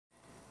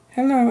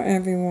Hello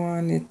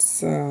everyone,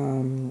 it's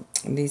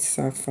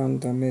Lisa from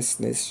the Miss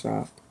Liz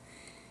shop,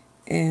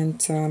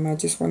 and I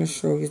just want to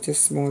show you this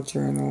small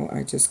journal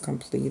I just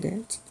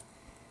completed,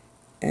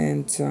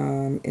 and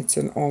it's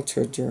an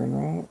altered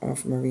journal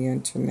of Marie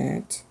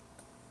Antoinette.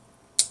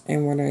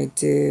 And what I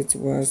did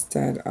was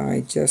that I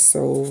just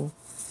sewed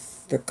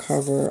the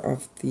cover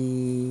of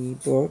the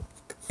book,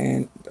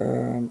 and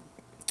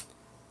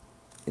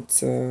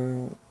it's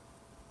a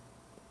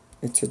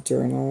it's a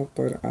journal,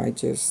 but I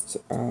just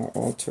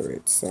alter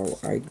it. So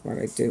what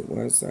I did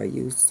was I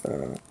used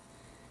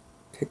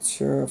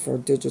picture for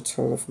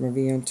digital of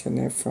Marie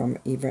Antoinette from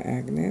Eva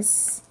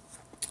Agnes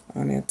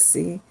on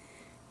Etsy.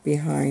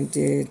 Behind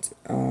it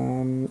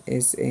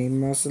is a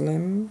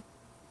muslin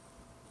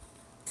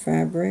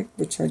fabric,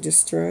 which I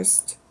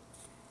distressed.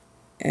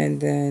 And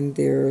then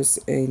there's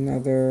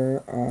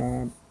another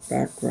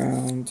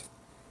background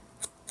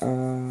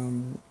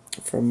from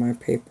my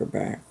paper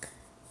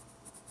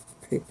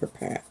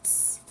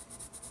pads,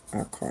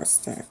 card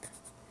stack.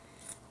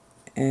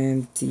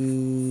 And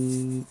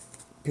the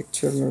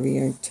picture of Marie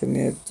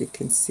Antoinette, you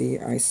can see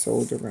I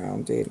sewed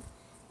around it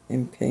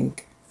in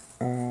pink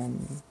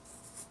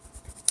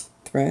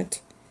thread,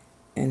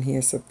 and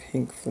here's a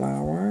pink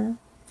flower,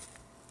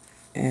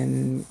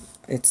 and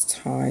it's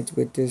tied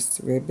with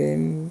this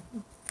ribbon,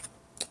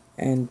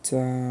 and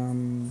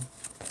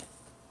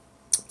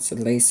it's a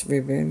lace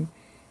ribbon,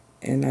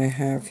 and I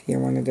have here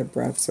one of the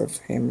breaths of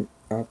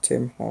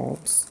Tim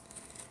Holtz,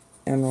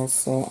 and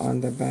also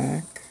on the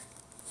back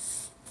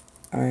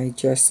I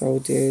just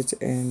sewed it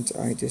and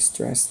I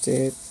distressed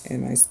it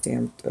and I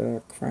stamped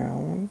a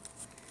crown,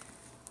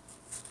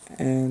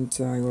 and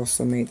I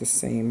also made the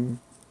same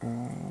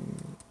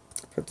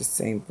put the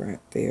same brand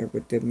there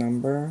with the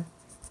number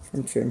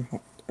from Tim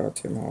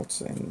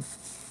Holtz, and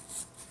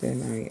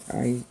then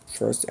I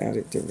first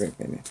added the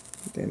ribbon,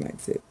 then I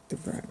did the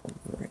brand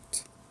over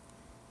it.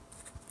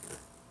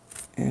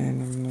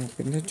 And I'm going to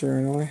open the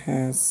journal. It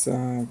has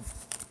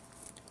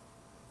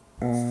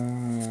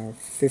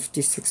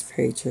 56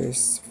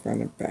 pages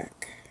front and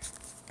back.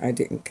 I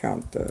didn't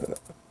count the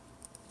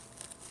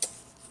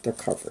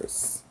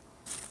covers.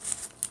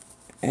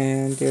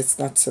 And there's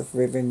lots of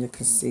ribbon you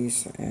can see,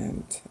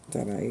 and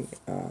that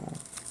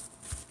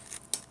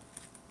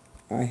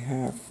I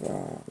have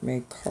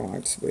made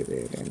cards with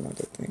it and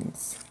other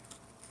things.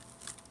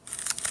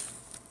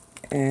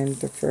 And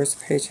the first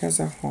page has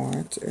a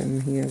heart,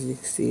 and here you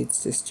can see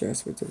it's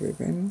distressed with the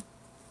ribbon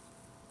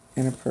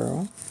and a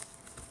pearl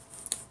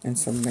and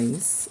some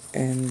lace.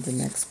 And the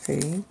next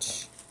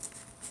page,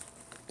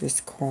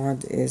 this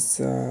card is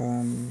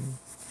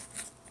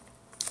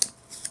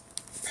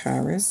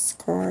Paris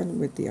card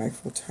with the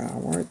Eiffel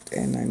Tower,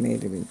 and I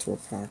made it into a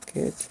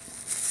pocket.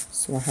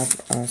 So I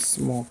have a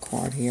small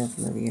card here of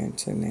Marie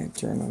Antoinette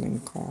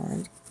journaling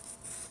card.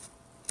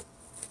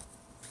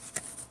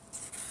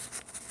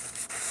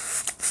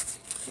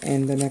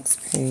 And the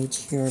next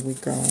page, here we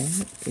go.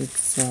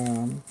 It's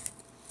a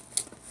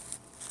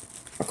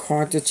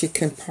card that you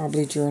can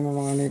probably journal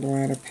on it or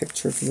add a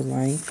picture if you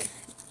like.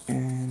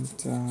 And,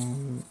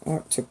 oh,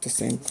 it took the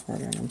same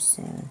card out, I'm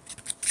sorry.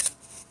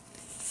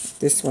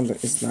 This one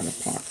is not a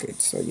pocket,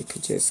 so you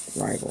could just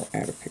write or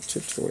add a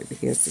picture to it.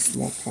 Here's the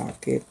small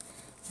pocket,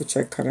 which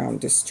I cut out and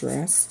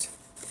distressed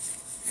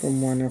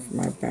from one of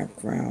my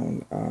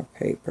background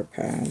paper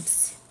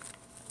pads.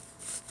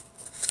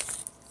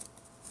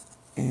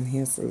 And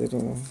here's a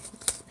little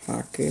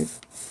pocket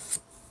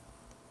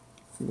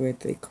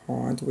with a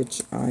card,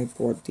 which I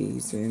bought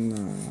these in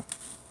a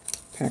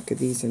pack of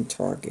these in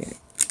Target.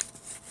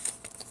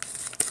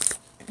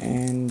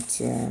 And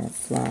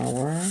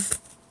flower.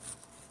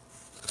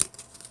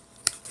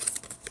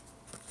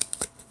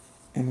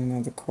 And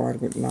another card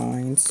with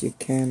lines. You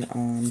can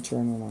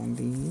journal on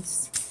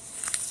these.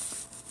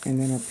 And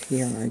then up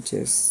here I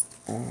just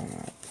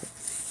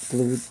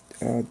glued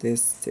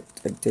this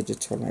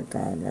digital I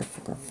got. I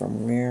forgot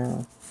from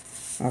where.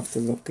 I have to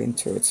look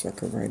into it so I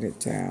can write it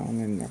down,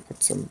 and I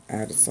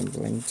added some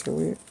bling to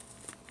it.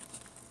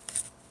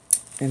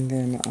 And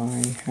then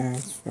I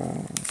have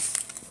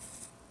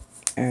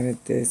added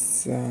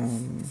this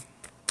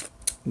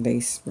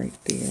lace right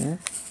there.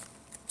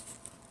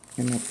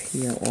 And up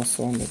here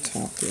also on the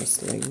top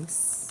there's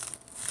lace.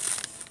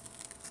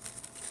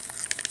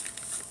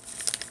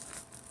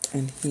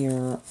 And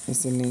here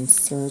is an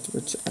insert,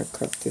 which I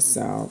cut this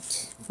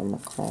out from a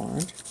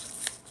card.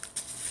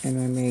 And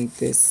I made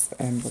this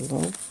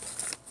envelope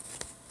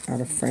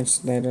out of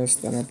French letters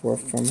that I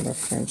bought from the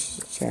French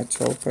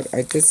chateau. But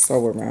I did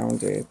sew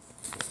around it.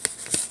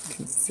 You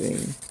can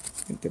see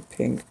with the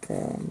pink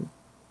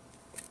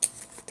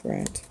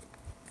thread.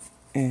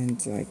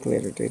 And I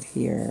glittered it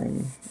here,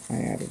 and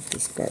I added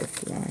this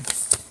butterfly.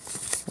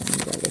 So I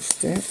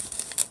embellished it.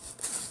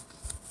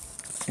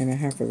 And I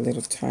have a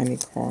little tiny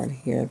card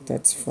here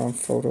that's from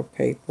photo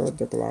paper,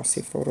 the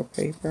glossy photo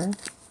paper.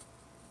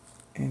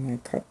 And I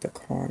cut the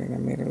card and I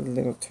made a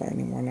little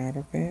tiny one out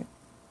of it.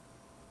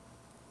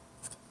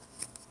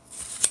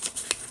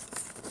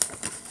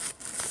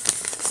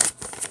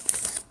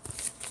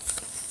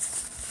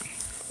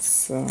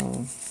 So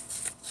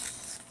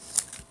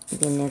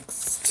the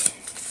next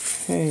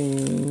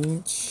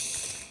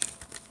page,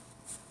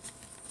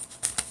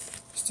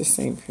 it's the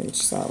same page,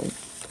 sorry.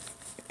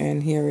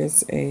 And here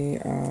is a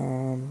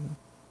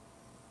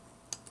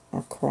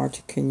card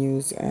you can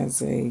use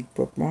as a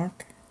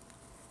bookmark,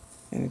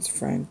 and it's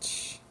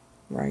French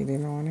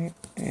writing on it.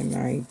 And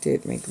I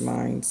did make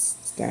mine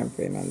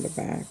stamping on the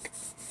back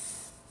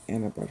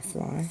and a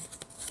butterfly.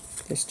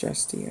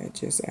 Distressed the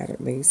edges, added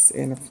lace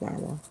and a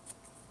flower,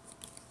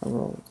 a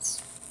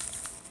rose.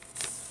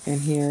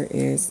 And here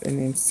is an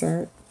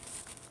insert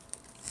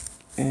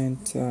and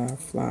a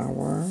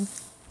flower,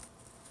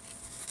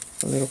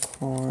 a little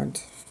card,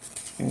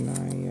 and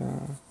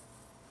I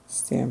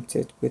stamped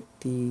it with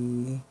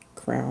the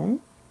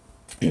crown.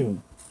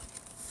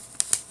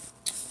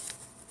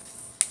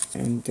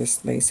 And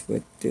this lace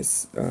with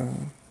this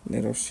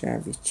little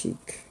shabby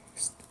cheek.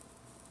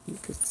 You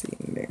can see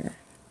in there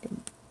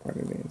what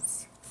it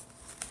is.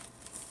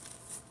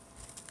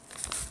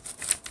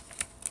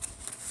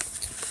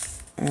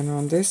 And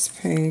on this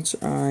page,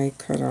 I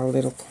cut out a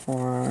little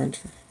card.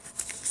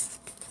 As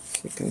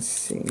you can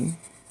see,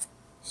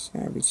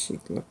 shabby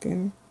chic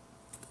looking.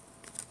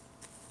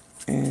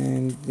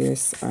 And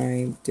this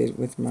I did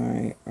with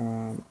my,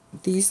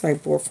 these I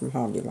bought from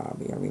Hobby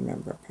Lobby. I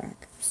remember a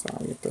pack.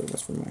 Sorry if it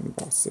was from my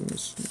embossing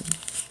machine.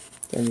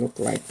 They look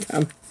like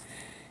them.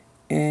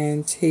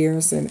 And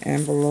here's an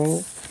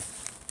envelope,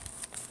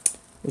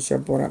 which I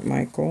bought at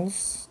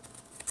Michael's.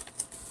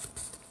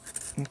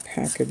 A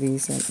pack of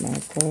these at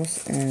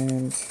Michael's,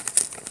 and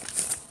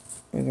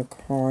with a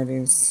card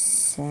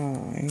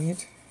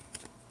inside.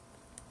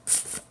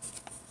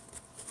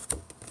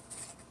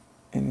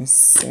 And it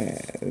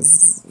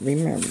says,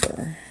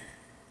 remember.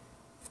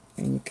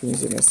 And you can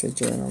use it as a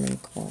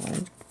journaling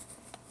card.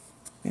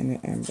 And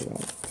an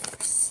envelope.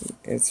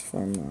 It's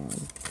from,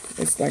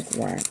 it's like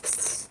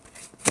wax.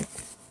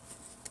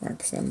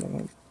 Wax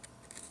envelope.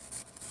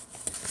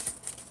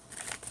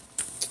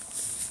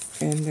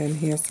 And then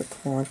here's a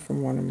card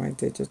from one of my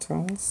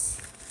digitals.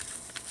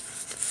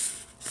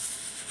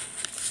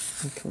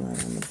 You can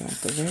write on the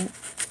back of it.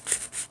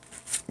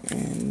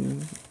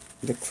 And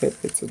the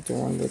clip is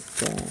adorned with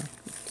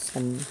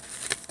some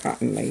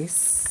cotton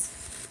lace.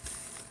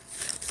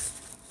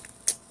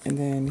 And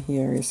then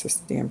here is a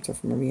stamp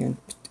of Marie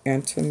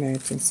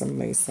Antoinette and some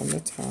lace on the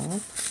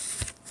top.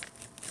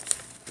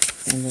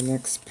 And the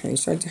next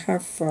page, I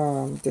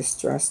have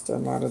distressed a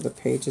lot of the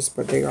pages,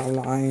 but they are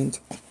lined.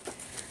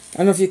 I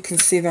don't know if you can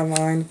see the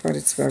line, but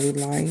it's very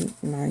light,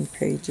 9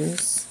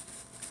 pages.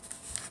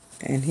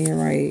 And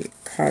here I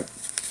cut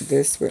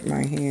this with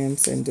my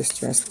hands and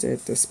distressed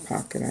it, this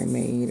pocket I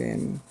made,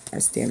 and I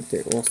stamped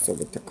it also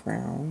with the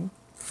crown.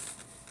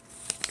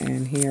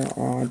 And here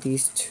are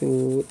these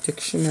 2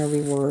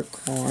 dictionary word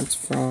cards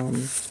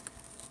from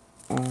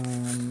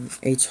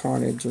H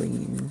Heart a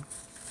Dream.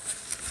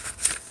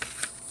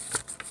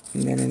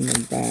 And then in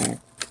the back,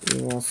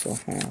 you also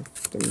have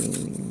the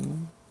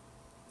meaning.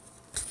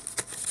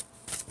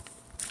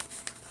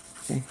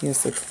 And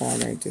here's the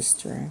card I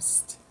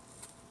distressed,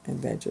 a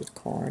ledger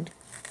card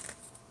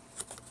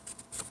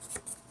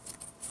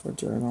for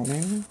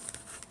journaling.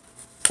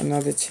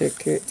 Another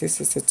ticket,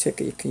 this is a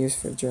ticket you can use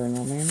for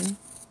journaling.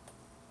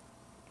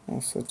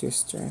 Also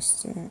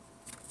distressed it.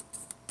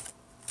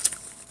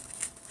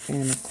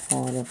 And a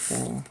card of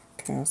a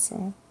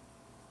castle,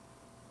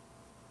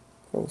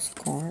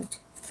 postcard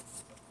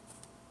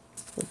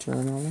for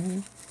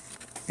journaling.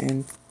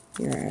 And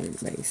here I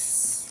added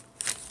lace.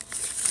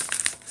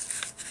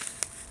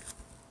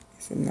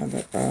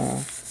 Another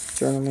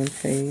journaling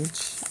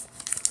page,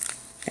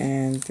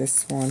 and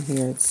this one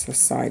here, it's a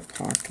side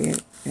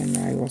pocket, and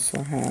I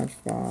also have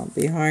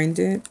behind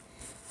it,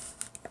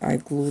 I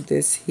glued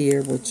this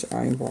here, which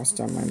I embossed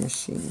on my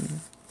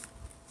machine.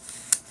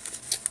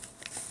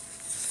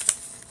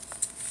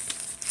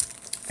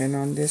 And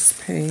on this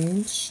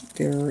page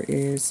there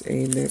is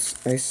a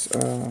lace,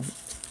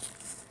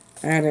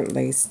 added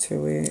lace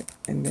to it,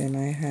 and then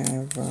I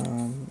have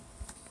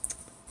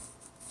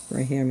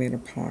right here I made a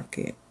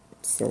pocket.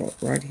 So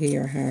right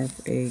here I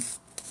have a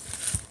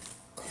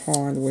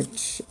card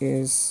which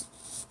is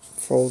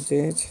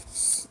folded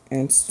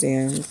and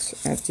stamped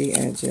at the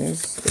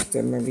edges with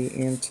the Marie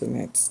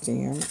Antoinette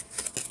stamp.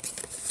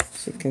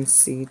 So you can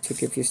see, to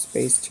give you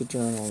space to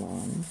journal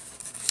on.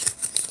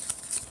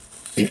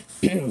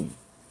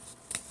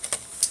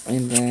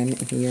 And then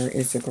here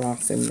is a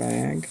glossing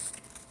bag.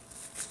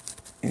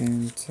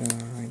 And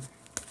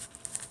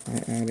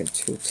I added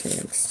 2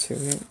 tags to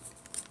it.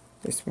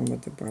 This one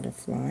with the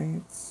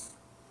butterflies.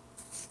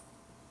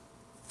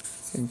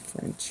 In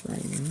French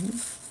writing,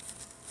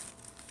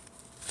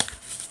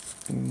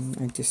 and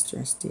I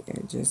distressed the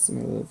edges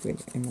and a little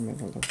bit in the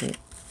middle of it.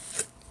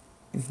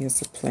 And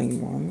here's a plain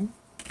one,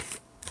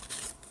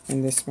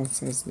 and this one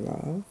says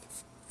love.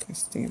 I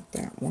stamped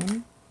that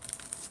one.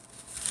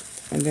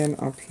 And then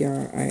up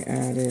here I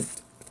added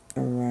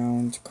a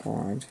round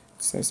card.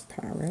 It says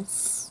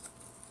Paris,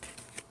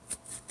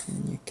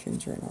 and you can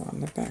journal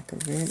on the back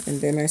of it. And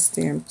then I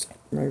stamped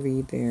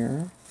Marie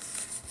there.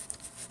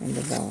 on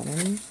the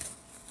bottom.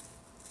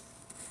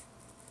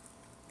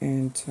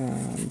 And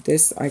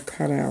this, I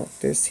cut out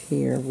this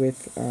here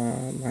with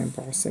my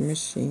embossing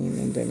machine,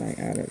 and then I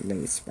added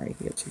lace right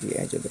here to the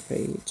edge of the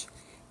page,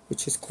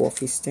 which is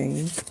coffee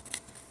stained.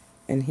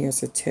 And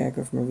here's a tag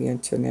of Marie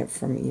Antoinette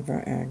from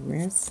Eva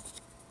Agnes.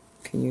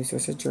 You can use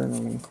as a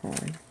journaling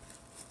card.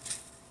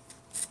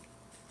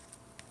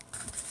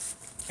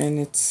 And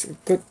it's a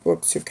good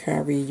book to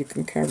carry. You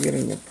can carry it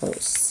in your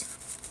purse.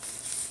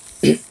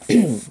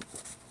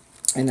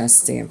 And I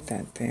stamped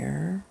that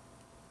there.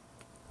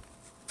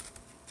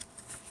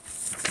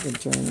 The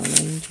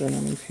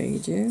journaling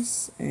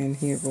pages. And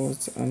here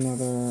goes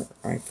another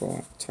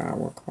Eiffel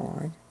Tower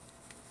card.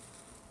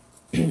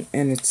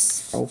 And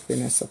it's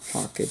open as a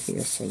pocket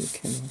here, so you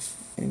can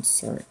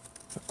insert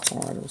a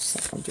card or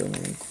something, a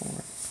journaling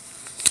card.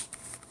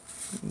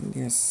 And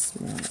there's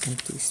my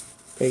empty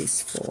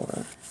space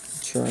for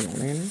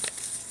journaling.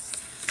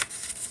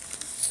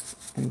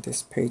 And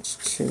this page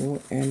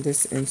 2, and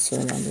this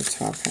insert on the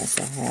top has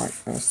a heart,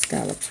 a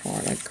scalloped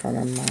heart I cut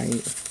on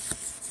my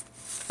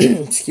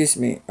excuse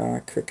me,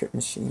 Cricut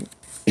machine.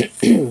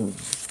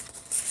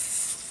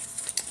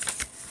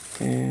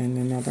 And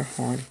another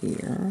heart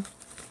here.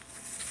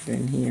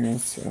 Then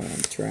here's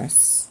a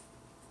dress,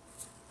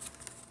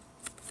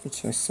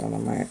 which I saw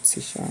on my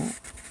Etsy shop.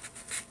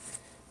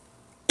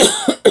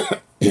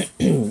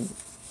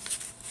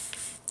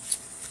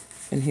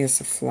 And here's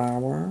a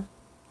flower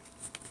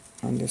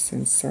on this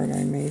insert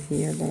I made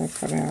here that I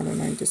cut out and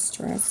I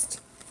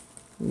distressed.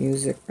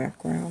 Music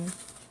background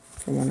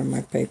from one of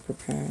my paper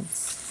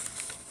pads.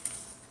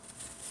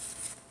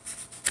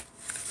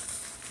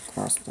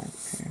 Cardstock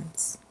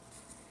pads.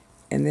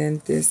 And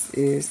then this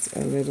is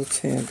a little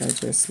tag I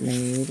just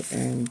made,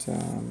 and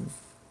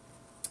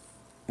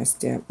I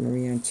stamped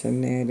Marie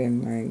Antoinette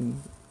and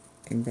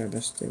I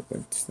embellished it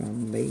with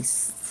some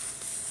lace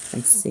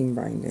and seam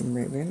binding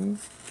ribbon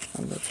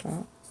on the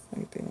top,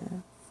 right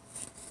there.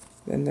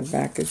 Then the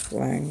back is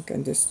blank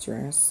and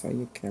distressed, so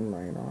you can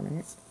write on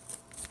it.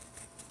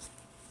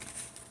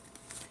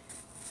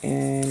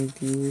 And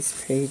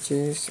these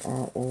pages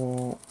are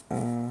all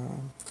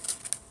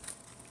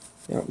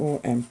they're all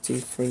empty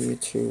for you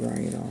to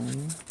write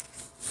on.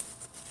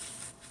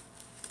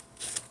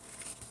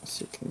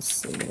 As you can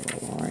see, they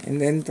all are. And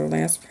then the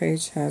last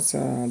page has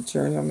a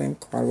journaling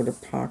card with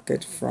a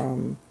pocket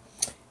from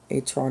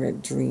A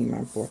Charted Dream.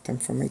 I bought them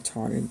from A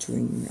Charted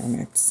Dream on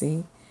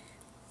Etsy.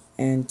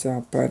 And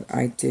but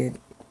I did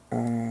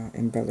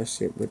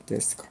embellish it with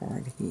this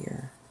card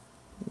here,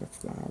 the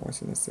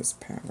flowers, and it says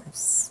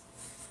Paris.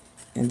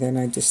 And then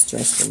I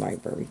distressed the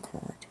library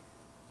card.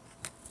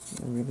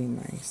 They're really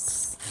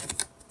nice.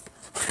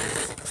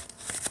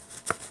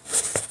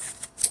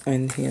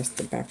 And here's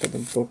the back of the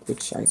book,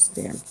 which I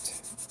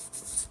stamped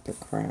the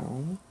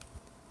crown.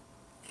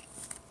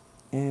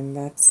 And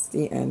that's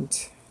the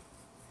end.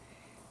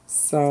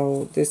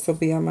 So this will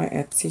be on my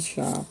Etsy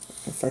shop.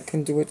 If I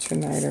can do it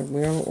tonight, I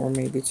will, or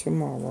maybe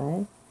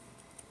tomorrow.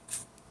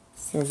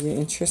 So if you're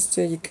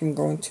interested, you can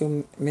go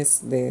into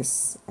Miss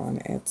Liz on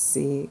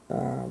Etsy.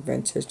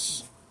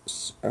 Vintage.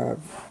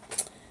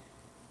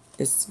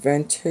 It's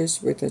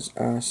vintage with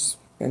a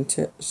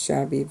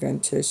shabby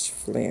vintage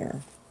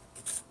flair.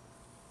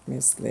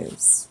 Miss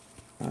Liz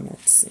on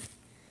Etsy.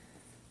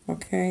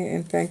 Okay,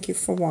 and thank you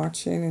for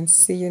watching, and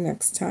see you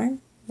next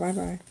time.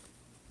 Bye-bye.